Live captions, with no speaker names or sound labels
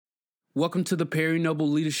Welcome to the Perry Noble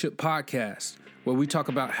Leadership Podcast, where we talk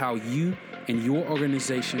about how you and your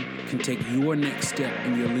organization can take your next step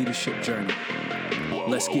in your leadership journey.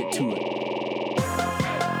 Let's get to it.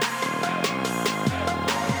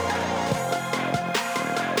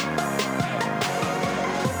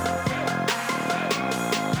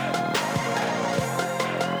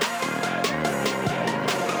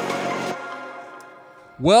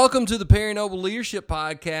 Welcome to the Perry Noble Leadership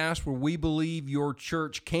Podcast, where we believe your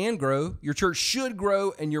church can grow, your church should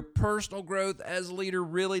grow, and your personal growth as a leader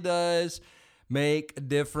really does make a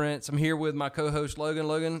difference. I'm here with my co-host, Logan.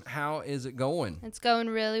 Logan, how is it going? It's going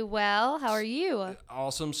really well. How are you?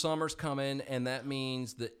 Awesome. Summer's coming, and that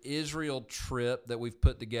means the Israel trip that we've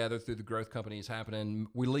put together through the Growth Company is happening.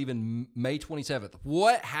 We leave in May 27th.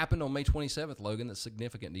 What happened on May 27th, Logan, that's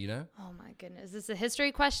significant? Do you know? Oh, my goodness. Is this a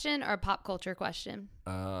history question or a pop culture question?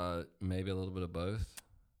 Maybe a little bit of both.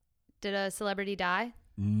 Did a celebrity die?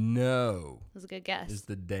 No. That was a good guess. It's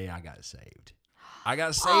the day I got saved. I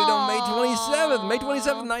got saved on May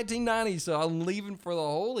 27th, 1990, so I'm leaving for the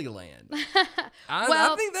Holy Land.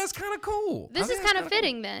 I think that's kind of cool. This is kind of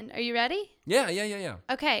fitting then. Are you ready? Yeah.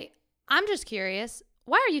 Okay. I'm just curious.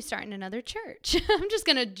 Why are you starting another church? I'm just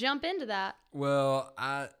going to jump into that. Well,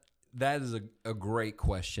 that is a great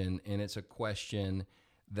question, and it's a question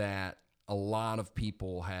that a lot of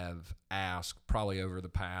people have asked probably over the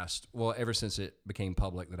past, ever since it became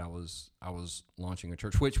public that I was launching a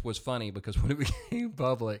church, which was funny because when it became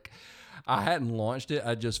public, I hadn't launched it.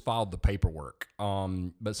 I just filed the paperwork.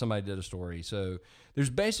 But somebody did a story. So there's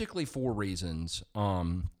basically 4 reasons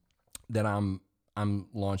that I'm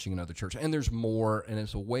launching another church. And there's more, and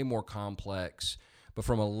it's a way more complex. But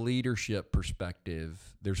from a leadership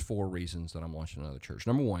perspective, there's 4 reasons that I'm launching another church.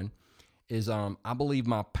 Number 1 is I believe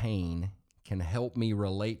my pain can help me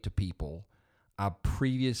relate to people I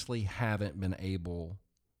previously haven't been able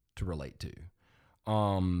to relate to.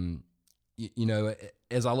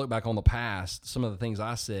 As I look back on the past, some of the things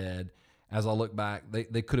I said, as I look back,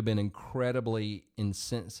 they could have been incredibly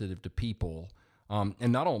insensitive to people,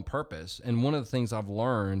 and not on purpose. And one of the things I've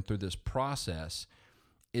learned through this process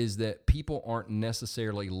is that people aren't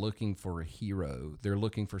necessarily looking for a hero. They're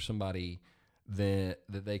looking for somebody that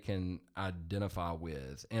they can identify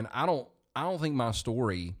with. And I don't think my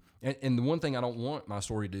story, and the one thing I don't want my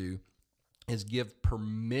story to do is give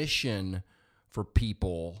permission for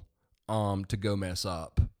people to go mess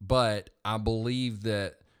up. But I believe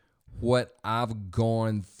that what I've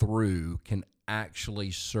gone through can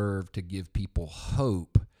actually serve to give people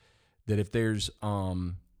hope that if there's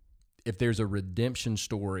a redemption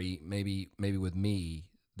story, maybe with me,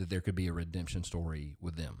 that there could be a redemption story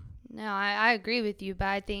with them. No, I agree with you, but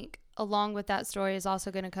I think along with that story is also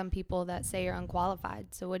going to come people that say you're unqualified.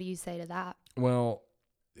 So what do you say to that? Well,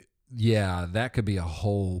 yeah, that could be a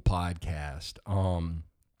whole podcast.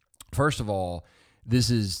 First of all,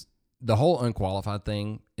 the whole unqualified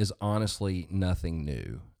thing is honestly nothing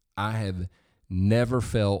new. I have never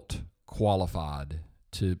felt qualified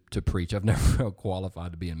to preach. I've never felt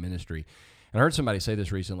qualified to be in ministry. And I heard somebody say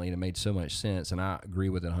this recently, and it made so much sense, and I agree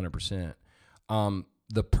with it 100%.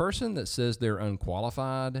 The person that says they're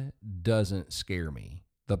unqualified doesn't scare me.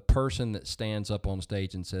 The person that stands up on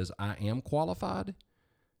stage and says, I am qualified,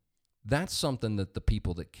 that's something that the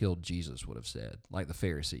people that killed Jesus would have said, like the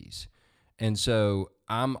Pharisees. And so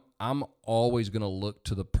I'm always going to look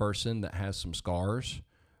to the person that has some scars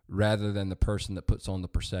rather than the person that puts on the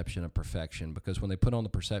perception of perfection. Because when they put on the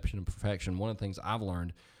perception of perfection, one of the things I've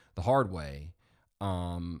learned the hard way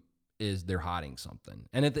is they're hiding something.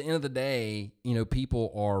 And at the end of the day,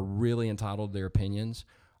 people are really entitled to their opinions,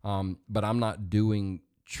 but I'm not doing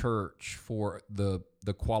church for the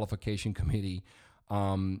qualification committee.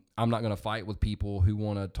 I'm not going to fight with people who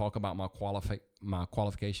want to talk about my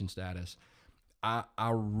qualification status. I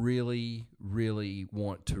really, really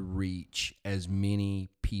want to reach as many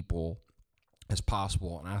people as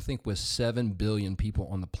possible. And I think with 7 billion people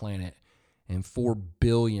on the planet and 4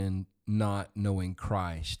 billion not knowing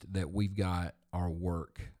Christ, that we've got our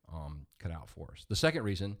work cut out for us. The second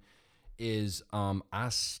reason is I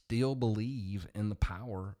still believe in the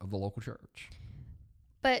power of the local church.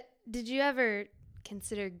 But did you ever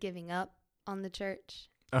consider giving up on the church?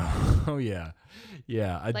 Oh, yeah.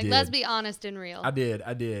 Yeah, I did. Let's be honest and real. I did.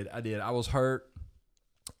 I was hurt.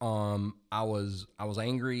 I was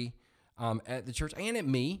angry at the church and at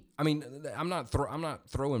me. I mean, I'm not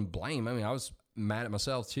throwing blame. I mean, I was mad at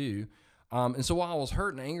myself too. And so while I was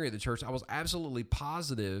hurt and angry at the church, I was absolutely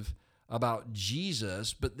positive about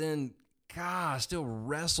Jesus, but then, God, I still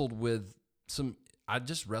wrestled with I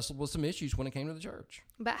just wrestled with some issues when it came to the church.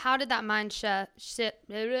 But how did that mind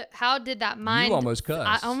how did that mind... You almost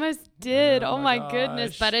cussed. I almost did. Oh my gosh.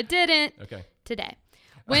 goodness, but it didn't. Okay. Today.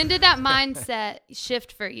 When did that mindset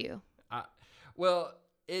shift for you? Well,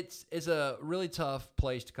 it's a really tough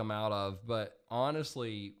place to come out of, but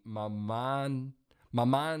honestly, my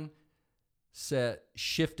mindset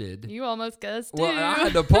shifted. You almost cussed too. Well, I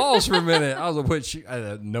had to pause for a minute. I was like, which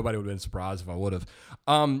nobody would have been surprised if I would have.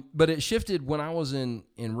 But it shifted when I was in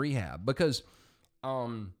rehab because,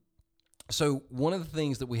 so one of the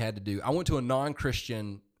things that we had to do, I went to a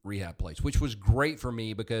non-Christian rehab place, which was great for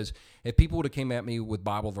me because if people would have came at me with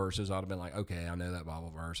Bible verses, I'd have been like, okay, I know that Bible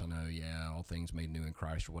verse. I know, yeah, all things made new in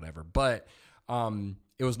Christ or whatever. But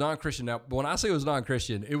it was non-Christian. Now, when I say it was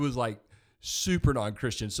non-Christian, it was like super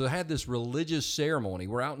non-Christian. So it had this religious ceremony.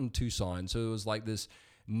 We're out in Tucson. So it was like this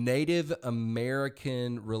Native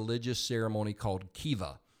American religious ceremony called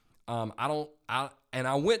Kiva.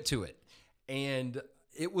 I went to it, and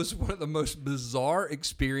it was one of the most bizarre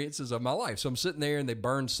experiences of my life. So I'm sitting there and they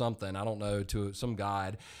burned something, I don't know, to some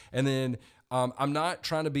god. And then I'm not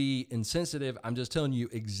trying to be insensitive. I'm just telling you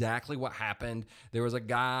exactly what happened. There was a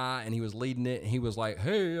guy and he was leading it and he was like,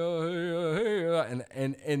 hey,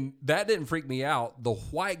 and that didn't freak me out. The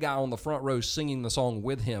white guy on the front row singing the song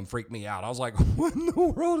with him freaked me out. I was like, what in the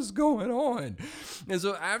world is going on? And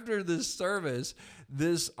so after this service,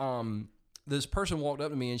 this person walked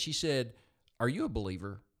up to me and she said, are you a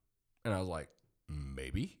believer? And I was like,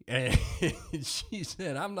 maybe. And she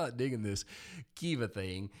said, I'm not digging this Kiva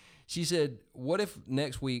thing. She said, what if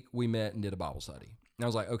next week we met and did a Bible study? And I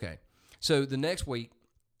was like, okay. So the next week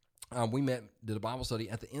we met, did a Bible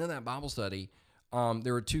study. At the end of that Bible study,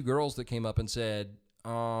 there were two girls that came up and said,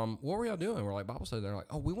 what were y'all doing? We're like, Bible study. They're like,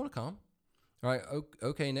 oh, we want to come. All right,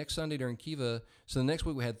 okay, next Sunday during Kiva. So the next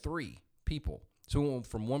week we had 3 people. So we went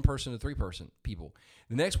from 1 person to 3 people.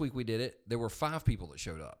 The next week we did it, there were 5 people that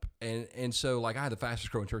showed up. And so, like, I had the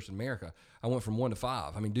fastest growing church in America. I went from 1 to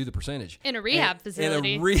 5. I mean, do the percentage. In a rehab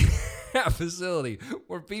facility. In a rehab facility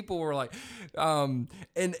where people were like, and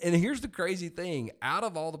here's the crazy thing. Out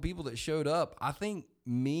of all the people that showed up, I think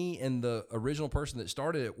me and the original person that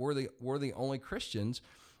started it were the only Christians.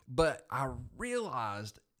 But I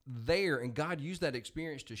realized there, and God used that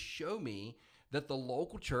experience to show me that the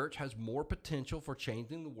local church has more potential for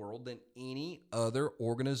changing the world than any other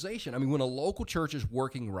organization. I mean, when a local church is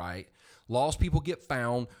working right, lost people get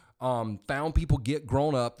found people get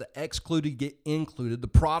grown up, the excluded get included, the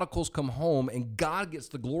prodigals come home, and God gets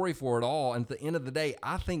the glory for it all. And at the end of the day,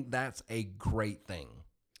 I think that's a great thing.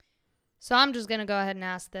 So I'm just going to go ahead and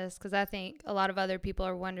ask this because I think a lot of other people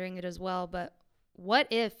are wondering it as well. But what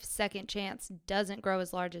if Second Chance doesn't grow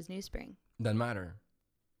as large as New Spring? Doesn't matter.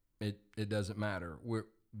 It doesn't matter.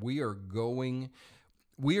 We are going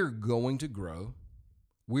to grow.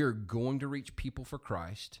 We are going to reach people for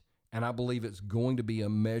Christ, and I believe it's going to be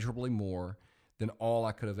immeasurably more than all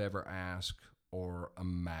I could have ever asked or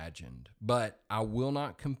imagined. But I will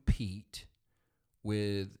not compete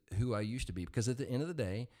with who I used to be, because at the end of the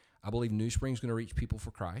day, I believe New Spring is going to reach people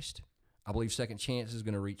for Christ. I believe Second Chance is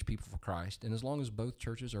going to reach people for Christ, and as long as both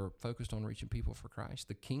churches are focused on reaching people for Christ,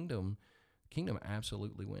 the kingdom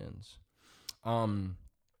absolutely wins.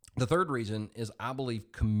 The third reason is I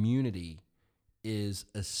believe community is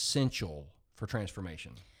essential for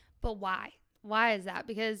transformation. But why? Why is that?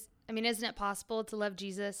 Because, I mean, isn't it possible to love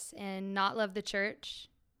Jesus and not love the church?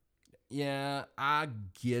 Yeah, I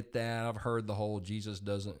get that. I've heard the whole Jesus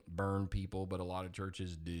doesn't burn people, but a lot of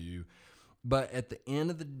churches do. But at the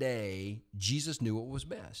end of the day, Jesus knew what was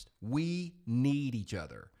best. We need each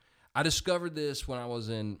other. I discovered this when I was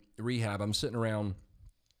in rehab. I'm sitting around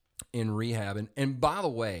in rehab. And by the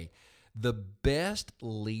way, the best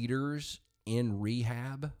leaders in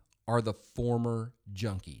rehab are the former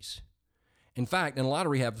junkies. In fact, in a lot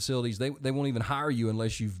of rehab facilities, they won't even hire you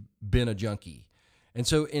unless you've been a junkie. And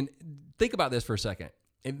so think about this for a second.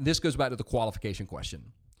 And this goes back to the qualification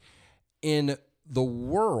question. In the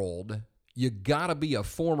world, you got to be a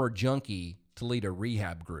former junkie to lead a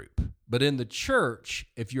rehab group. But in the church,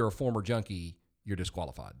 if you're a former junkie, you're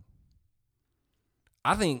disqualified.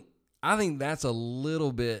 I think that's a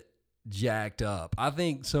little bit jacked up. I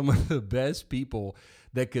think some of the best people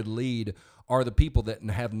that could lead are the people that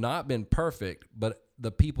have not been perfect, but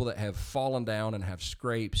the people that have fallen down and have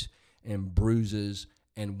scrapes and bruises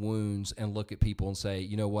and wounds and look at people and say,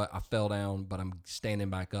 you know what, I fell down, but I'm standing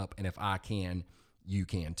back up, and if I can, you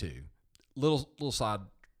can too. Little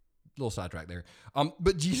sidetrack there.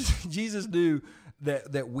 But Jesus knew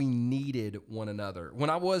that we needed one another. When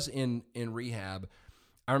I was in rehab,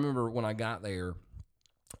 I remember when I got there,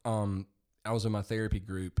 I was in my therapy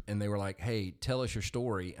group, and they were like, hey, tell us your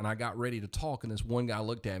story. And I got ready to talk, and this one guy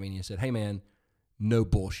looked at me, and he said, hey, man, no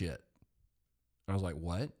bullshit. And I was like,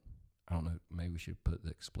 what? I don't know. Maybe we should put the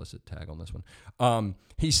explicit tag on this one.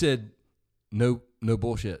 He said, no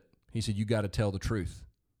bullshit. He said, you got to tell the truth.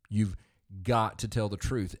 You've got to tell the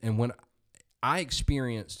truth. And when I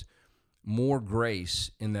experienced more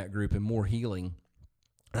grace in that group and more healing,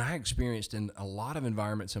 and I experienced in a lot of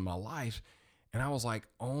environments in my life, and I was like,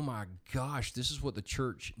 oh my gosh, this is what the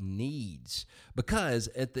church needs. Because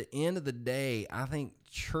at the end of the day, I think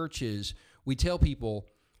churches, we tell people,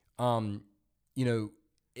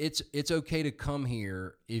 it's okay to come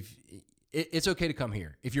here it's okay to come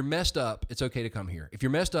here. If you're messed up, it's okay to come here. If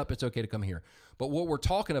you're messed up, it's okay to come here. But what we're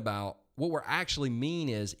talking about, what we're actually mean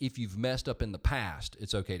is if you've messed up in the past,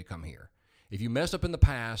 it's okay to come here. If you messed up in the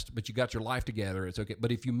past, but you got your life together, it's okay.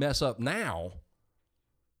 But if you mess up now,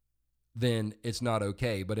 then it's not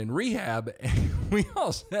okay. But in rehab, we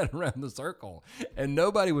all sat around the circle, and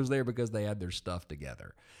nobody was there because they had their stuff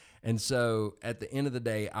together. And so at the end of the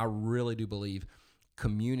day, I really do believe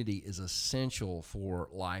community is essential for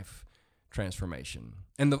life transformation.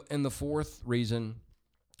 And the fourth reason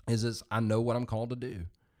is I know what I'm called to do.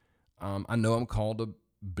 I know I'm called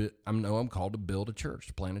to build a church,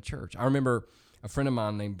 to plant a church. I remember a friend of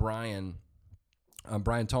mine named Brian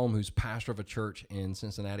Tome, who's pastor of a church in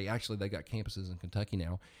Cincinnati. Actually, they got campuses in Kentucky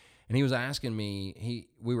now. And he was asking me,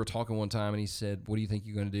 we were talking one time, and he said, what do you think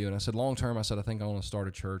you're going to do? And I said, long term, I think I want to start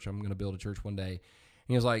a church. I'm going to build a church one day. And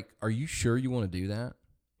he was like, are you sure you want to do that?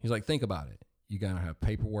 He's like, think about it. You got to have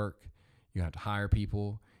paperwork. You have to hire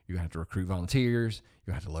people. You have to recruit volunteers.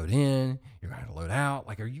 You have to load in. You have to load out.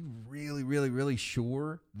 Like, are you really, really, really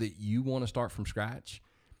sure that you want to start from scratch?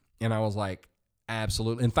 And I was like,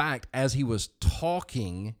 absolutely. In fact, as he was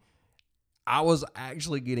talking, I was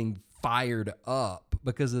actually getting fired up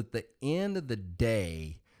because at the end of the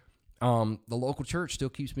day, the local church still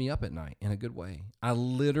keeps me up at night in a good way. I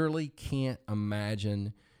literally can't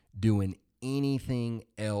imagine doing anything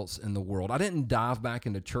else in the world. I didn't dive back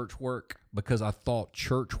into church work because I thought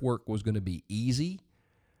church work was going to be easy.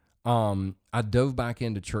 I dove back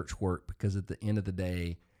into church work because at the end of the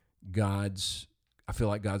day, I feel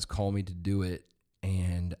like God's called me to do it.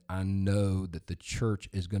 And I know that the church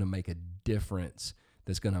is going to make a difference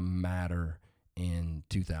that's going to matter in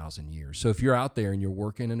 2,000 years. So if you're out there and you're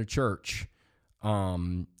working in a church,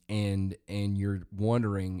 and you're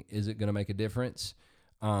wondering, is it going to make a difference?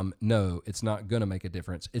 No, it's not going to make a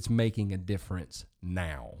difference. It's making a difference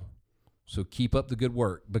now. So keep up the good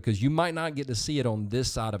work, because you might not get to see it on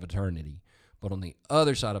this side of eternity, but on the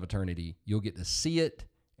other side of eternity, you'll get to see it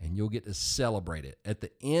and you'll get to celebrate it. At the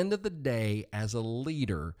end of the day, as a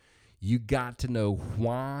leader, you got to know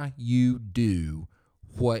why you do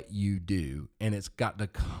what you do. And it's got to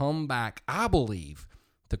come back, I believe,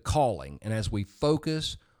 to calling. And as we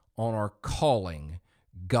focus on our calling,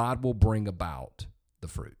 God will bring about the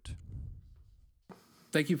fruit.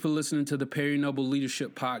 Thank you for listening to the Perry Noble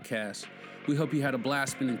Leadership Podcast. We hope you had a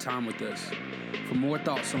blast spending time with us. For more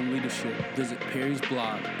thoughts on leadership, visit Perry's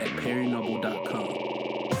blog at perrynoble.com.